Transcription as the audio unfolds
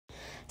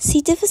C.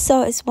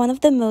 difficile is one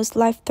of the most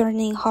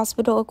life-threatening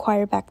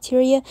hospital-acquired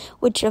bacteria,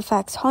 which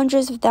affects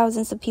hundreds of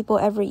thousands of people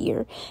every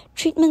year.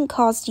 Treatment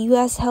costs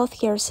U.S.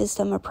 healthcare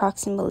system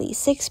approximately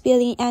 $6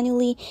 billion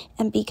annually,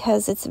 and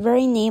because its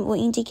very name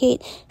will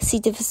indicate, C.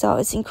 difficile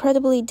is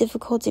incredibly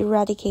difficult to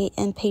eradicate,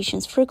 and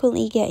patients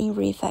frequently get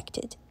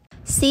reinfected.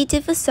 C.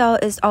 difficile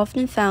is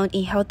often found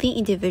in healthy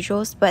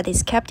individuals, but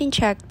is kept in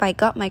check by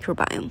gut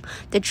microbiome,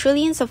 the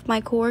trillions of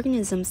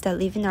microorganisms that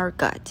live in our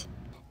gut.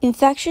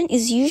 Infection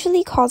is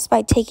usually caused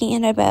by taking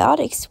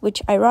antibiotics,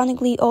 which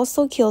ironically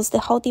also kills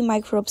the healthy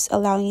microbes,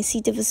 allowing C.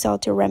 difficile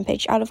to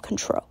rampage out of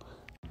control.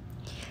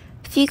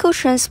 Fecal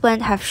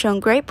transplant have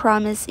shown great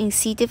promise in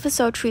C.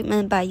 difficile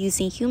treatment by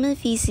using human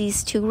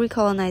feces to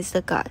recolonize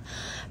the gut,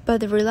 but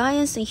the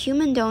reliance on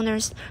human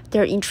donors,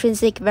 their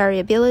intrinsic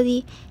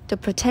variability, the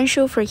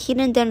potential for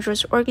hidden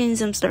dangerous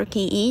organisms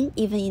lurking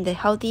even in the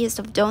healthiest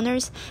of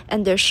donors,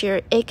 and their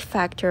sheer ick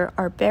factor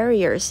are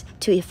barriers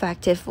to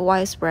effective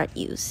widespread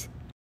use.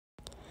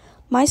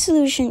 My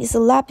solution is a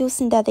lab-built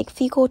synthetic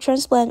fecal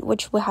transplant,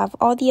 which will have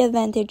all the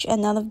advantage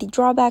and none of the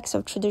drawbacks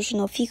of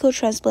traditional fecal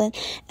transplant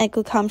and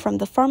could come from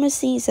the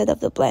pharmacy instead of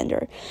the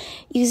blender.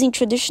 Using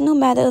traditional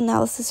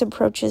meta-analysis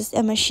approaches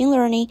and machine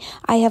learning,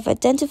 I have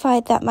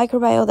identified that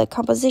microbiota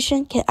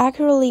composition can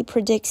accurately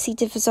predict C.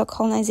 difficile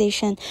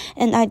colonization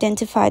and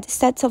identified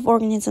sets of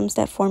organisms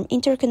that form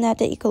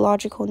interconnected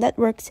ecological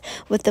networks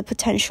with the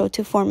potential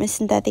to form a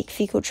synthetic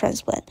fecal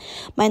transplant.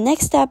 My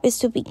next step is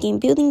to begin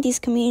building these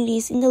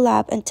communities in the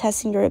lab and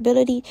test their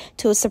ability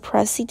to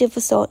suppress C.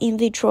 difficile in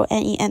vitro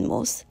and in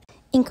animals.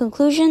 In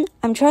conclusion,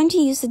 I'm trying to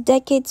use a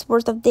decade's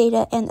worth of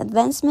data and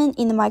advancement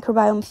in the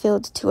microbiome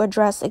field to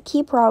address a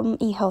key problem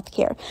in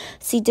healthcare,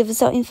 C.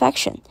 difficile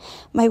infection.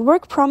 My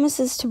work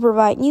promises to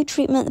provide new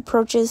treatment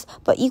approaches,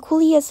 but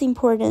equally as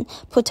important,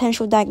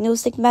 potential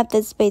diagnostic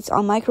methods based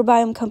on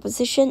microbiome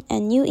composition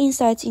and new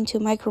insights into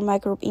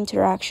micro-microbe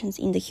interactions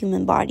in the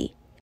human body.